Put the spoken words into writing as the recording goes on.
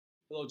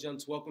Hello,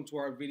 gents. Welcome to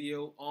our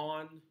video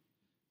on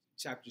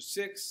Chapter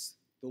 6,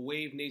 the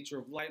wave nature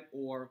of light,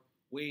 or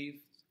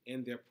waves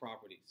and their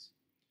properties.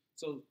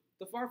 So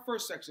our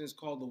first section is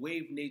called the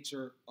wave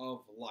nature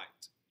of light.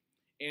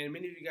 And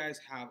many of you guys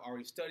have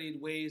already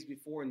studied waves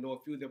before and know a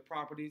few of their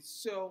properties.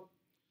 So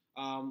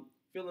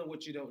fill in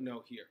what you don't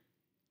know here.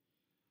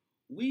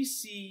 We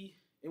see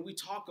and we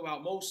talk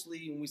about,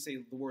 mostly when we say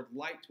the word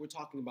light, we're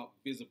talking about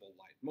visible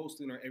light,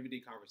 mostly in our everyday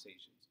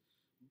conversations.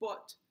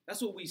 But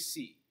that's what we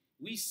see.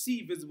 We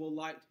see visible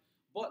light,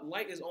 but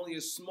light is only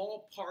a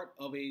small part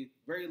of a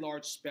very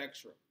large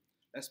spectrum.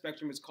 That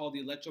spectrum is called the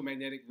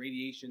electromagnetic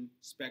radiation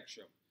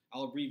spectrum.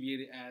 I'll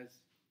abbreviate it as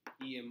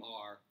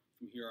EMR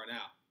from here on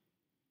out.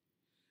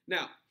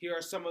 Now, here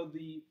are some of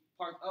the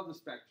parts of the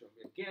spectrum.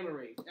 We have gamma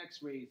rays,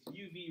 X-rays,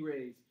 UV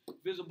rays,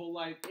 visible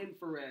light,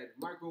 infrared,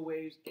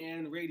 microwaves,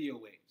 and radio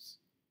waves.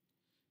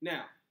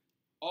 Now,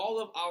 all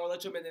of our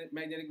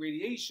electromagnetic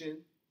radiation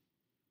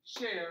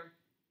share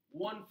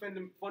one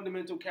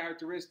fundamental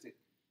characteristic.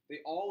 They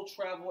all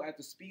travel at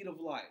the speed of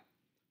light,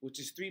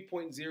 which is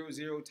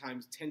 3.00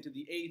 times 10 to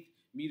the 8th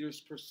meters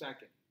per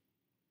second.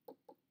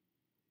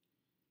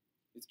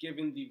 It's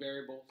given the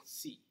variable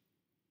c.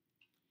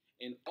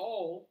 And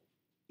all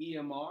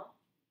EMR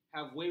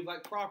have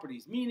wave-like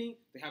properties, meaning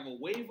they have a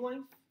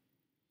wavelength,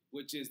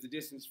 which is the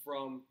distance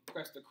from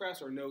crest to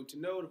crest or node to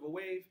node of a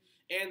wave,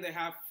 and they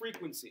have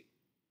frequency.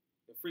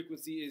 The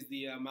frequency is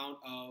the amount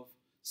of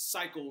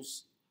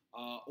cycles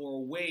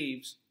or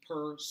waves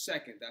per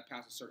second that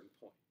pass a certain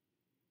point.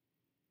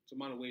 So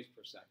amount of waves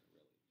per second,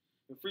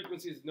 really. The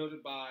frequency is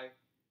noted by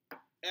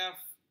F,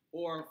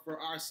 or for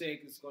our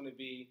sake, it's going to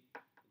be a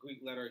Greek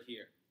letter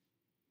here,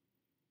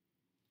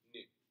 nu.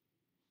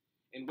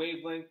 And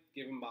wavelength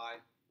given by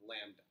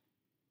lambda.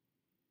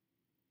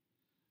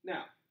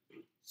 Now,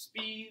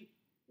 speed,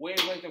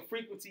 wavelength, and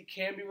frequency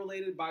can be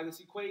related by this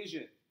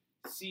equation.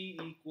 C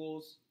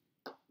equals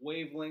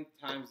wavelength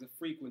times the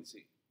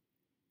frequency.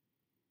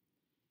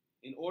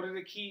 In order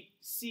to keep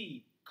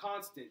c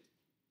constant,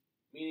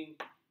 meaning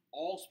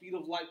all speed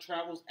of light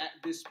travels at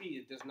this speed,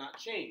 it does not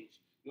change.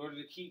 In order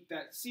to keep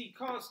that c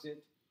constant,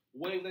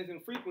 wavelength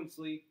and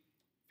frequency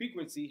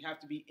have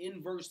to be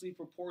inversely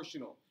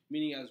proportional,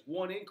 meaning as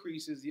one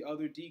increases, the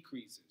other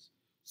decreases.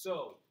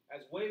 So,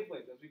 as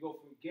wavelength, as we go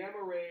from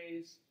gamma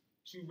rays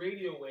to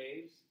radio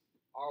waves,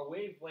 our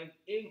wavelength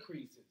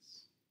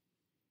increases.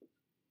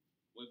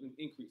 Wavelength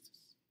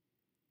increases.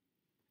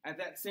 At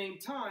that same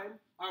time,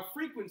 our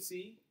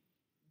frequency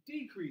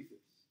decreases.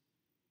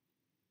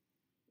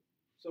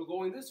 So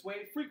going this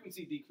way,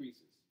 frequency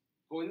decreases.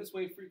 Going this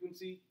way,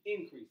 frequency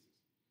increases.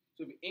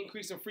 So if an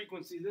increase in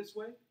frequency this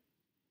way,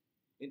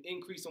 an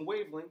increase in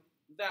wavelength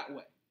that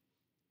way.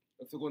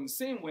 If they're going the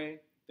same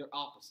way, they're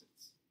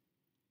opposites.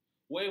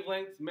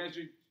 Wavelengths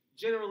measured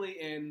generally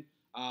in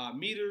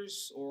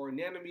meters or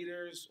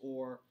nanometers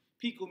or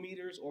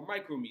picometers or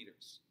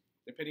micrometers,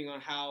 depending on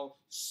how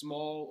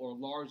small or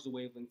large the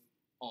wavelengths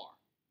are.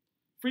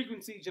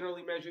 Frequency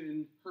generally measured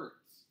in hertz.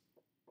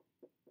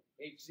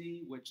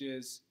 Hz, which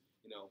is,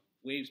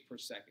 waves per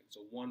second,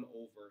 so 1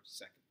 over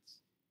seconds.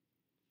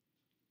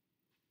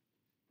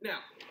 Now,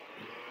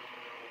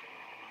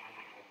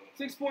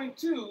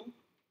 6.2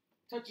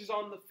 touches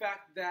on the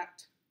fact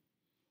that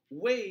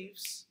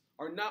waves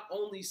are not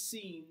only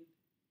seen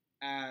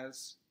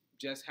as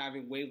just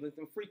having wavelength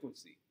and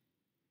frequency,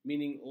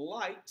 meaning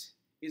light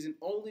isn't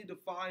only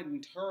defined in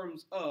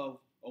terms of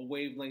a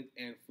wavelength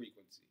and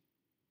frequency.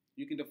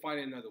 You can define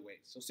it in other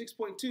ways. So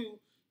 6.2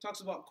 talks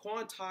about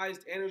quantized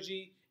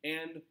energy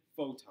and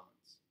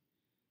photons.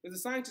 There's a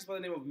scientist by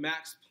the name of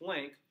Max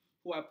Planck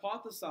who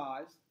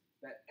hypothesized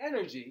that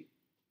energy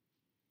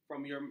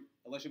from your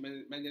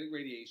electromagnetic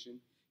radiation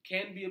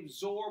can be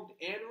absorbed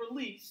and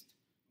released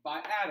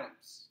by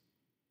atoms,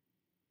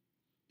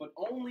 but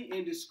only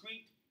in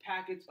discrete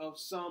packets of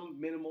some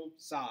minimum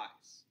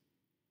size.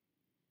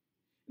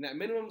 And that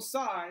minimum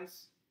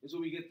size is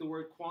where we get the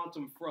word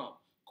quantum from.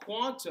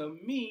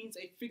 Quantum means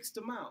a fixed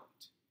amount.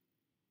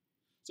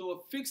 So a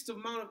fixed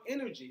amount of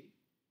energy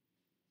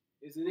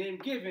is the name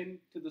given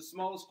to the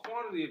smallest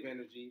quantity of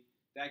energy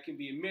that can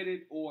be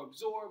emitted or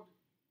absorbed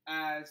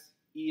as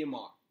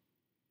EMR.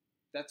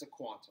 That's a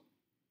quantum.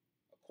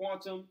 A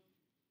quantum,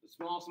 the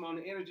smallest amount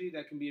of energy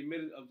that can be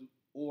emitted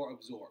or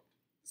absorbed,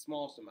 the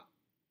smallest amount.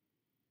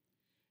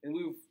 And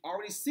we've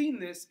already seen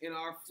this in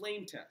our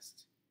flame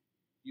test.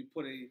 You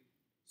put a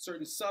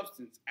certain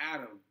substance,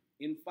 atom,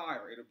 in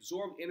fire. It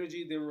absorbed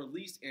energy, then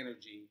released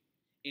energy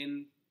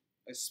in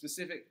a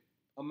specific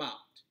amount.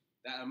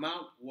 That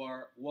amount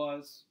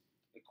was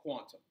a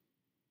quantum.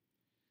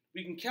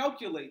 We can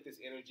calculate this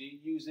energy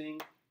using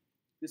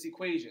this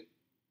equation.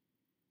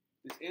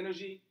 This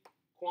energy,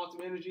 quantum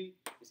energy,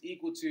 is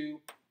equal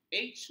to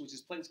h, which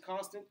is Planck's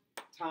constant,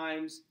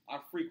 times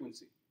our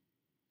frequency.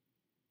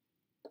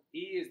 E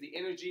is the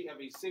energy of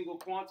a single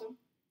quantum.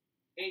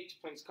 H,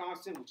 Planck's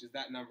constant, which is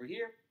that number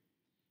here.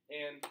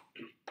 And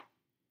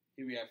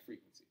here we have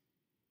frequency.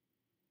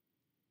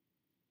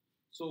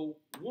 So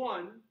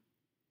 1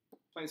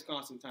 Planck's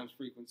constant times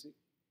frequency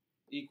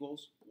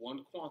equals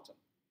 1 quantum.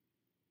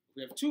 If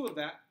we have two of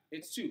that,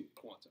 it's 2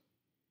 quanta.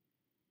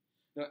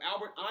 Now,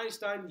 Albert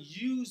Einstein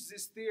used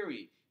this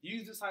theory,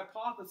 used this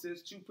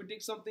hypothesis to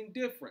predict something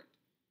different,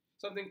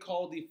 something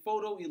called the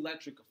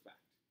photoelectric effect.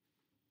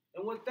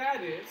 And what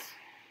that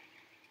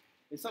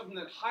is something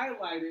that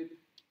highlighted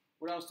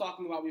what I was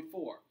talking about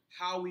before,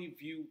 how we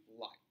view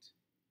light.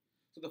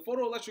 So the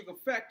photoelectric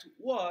effect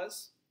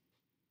was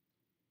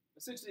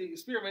essentially an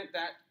experiment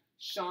that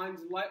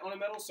shines light on a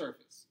metal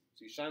surface.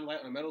 So you shine light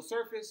on a metal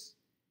surface,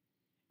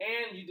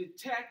 and you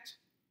detect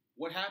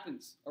what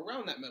happens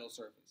around that metal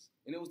surface.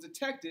 And it was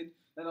detected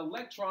that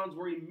electrons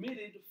were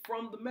emitted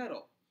from the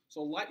metal.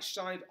 So light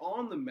shined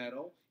on the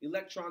metal,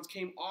 electrons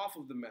came off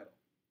of the metal.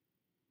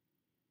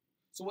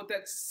 So what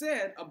that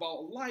said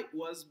about light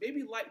was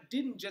maybe light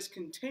didn't just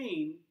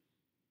contain,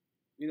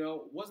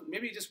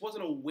 maybe it just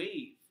wasn't a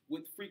wave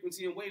with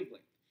frequency and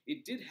wavelength.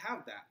 It did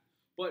have that,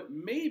 but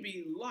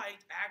maybe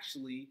light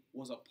actually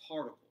was a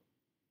particle.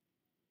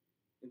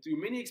 And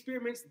through many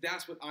experiments,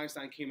 that's what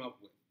Einstein came up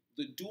with.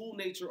 The dual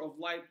nature of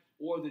light,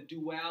 or the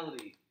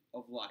duality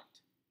of light.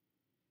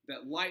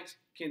 That light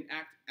can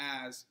act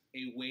as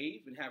a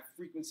wave and have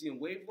frequency and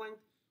wavelength.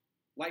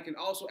 Light can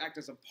also act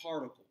as a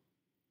particle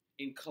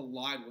and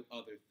collide with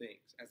other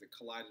things as it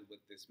collided with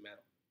this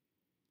metal.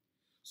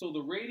 So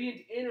the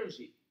radiant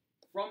energy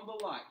from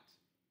the light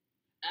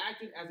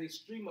acted as a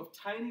stream of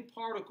tiny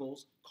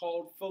particles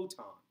called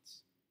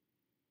photons.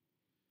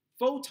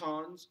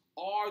 Photons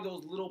are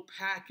those little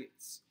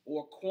packets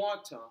or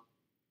quanta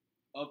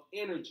of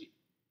energy.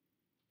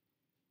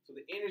 So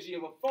the energy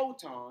of a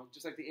photon,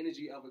 just like the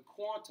energy of a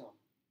quantum,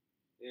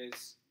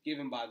 is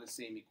given by the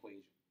same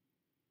equation.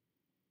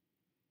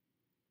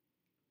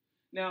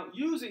 Now,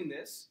 using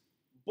this,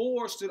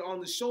 Bohr stood on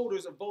the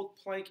shoulders of both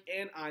Planck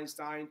and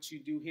Einstein to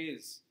do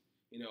his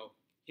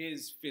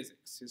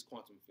physics, his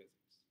quantum physics.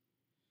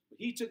 But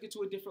he took it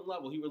to a different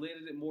level. He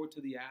related it more to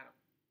the atom.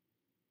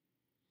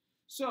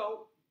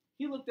 So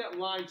he looked at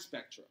line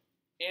spectra,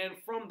 and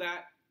from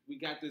that we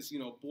got this,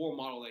 Bohr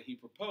model that he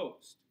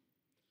proposed.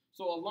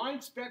 So a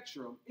line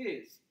spectrum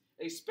is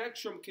a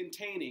spectrum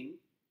containing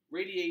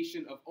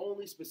radiation of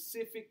only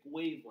specific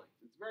wavelengths.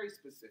 It's very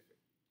specific.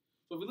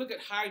 So if we look at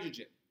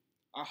hydrogen,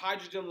 our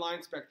hydrogen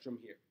line spectrum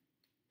here.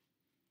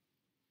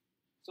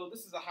 So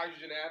this is a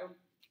hydrogen atom.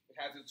 It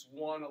has its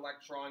 1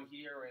 electron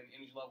here and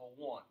energy level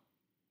 1.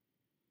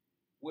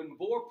 When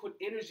Bohr put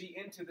energy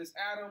into this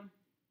atom,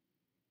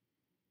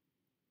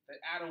 that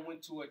atom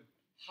went to a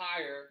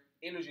higher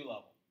energy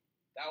level.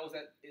 That was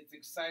at its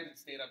excited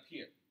state up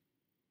here.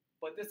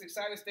 But this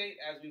excited state,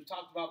 as we've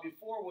talked about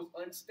before, was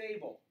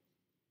unstable.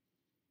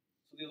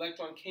 So the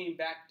electron came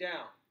back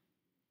down.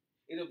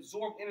 It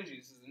absorbed energy.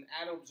 This is an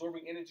atom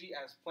absorbing energy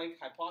as Planck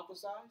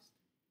hypothesized.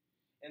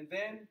 And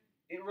then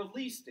it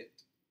released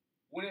it.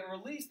 When it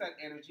released that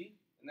energy,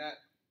 and that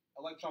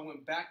electron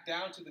went back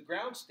down to the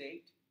ground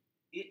state,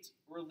 it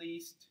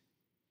released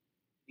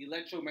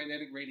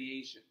electromagnetic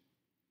radiation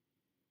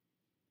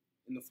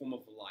in the form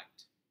of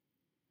light.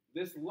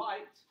 This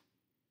light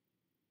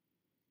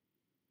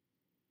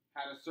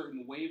had a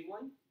certain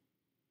wavelength,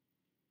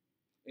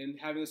 and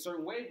having a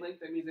certain wavelength,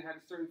 that means it had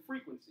a certain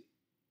frequency.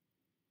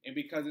 And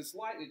because it's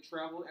light, it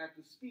traveled at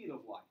the speed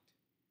of light.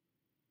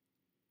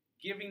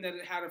 Given that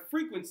it had a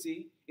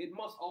frequency, it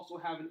must also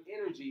have an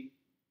energy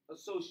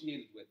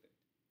associated with it.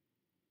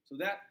 So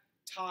that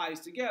ties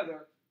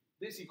together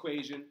this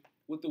equation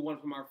with the one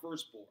from our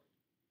first board.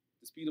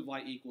 The speed of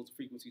light equals the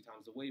frequency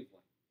times the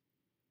wavelength.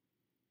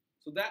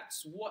 So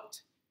that's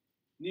what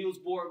Niels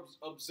Bohr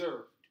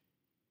observed.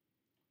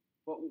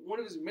 But one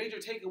of his major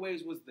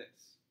takeaways was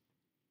this.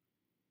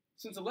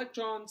 Since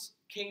electrons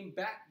came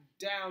back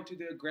down to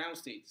their ground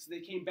state, so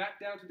they came back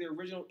down to their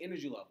original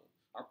energy level,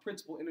 our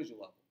principal energy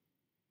level,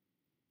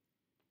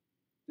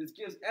 this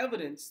gives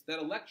evidence that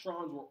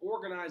electrons were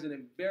organized in a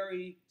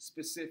very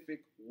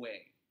specific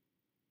way.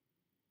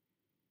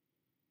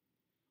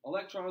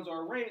 Electrons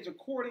are arranged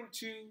according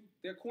to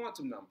their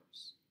quantum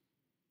numbers,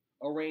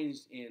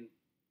 arranged in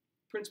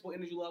principal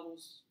energy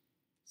levels,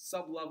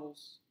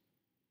 sublevels,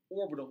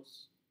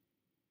 orbitals,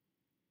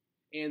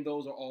 and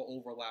those are all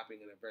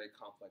overlapping in a very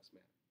complex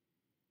manner.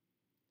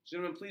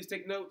 Gentlemen, please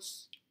take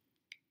notes.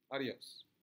 Adios.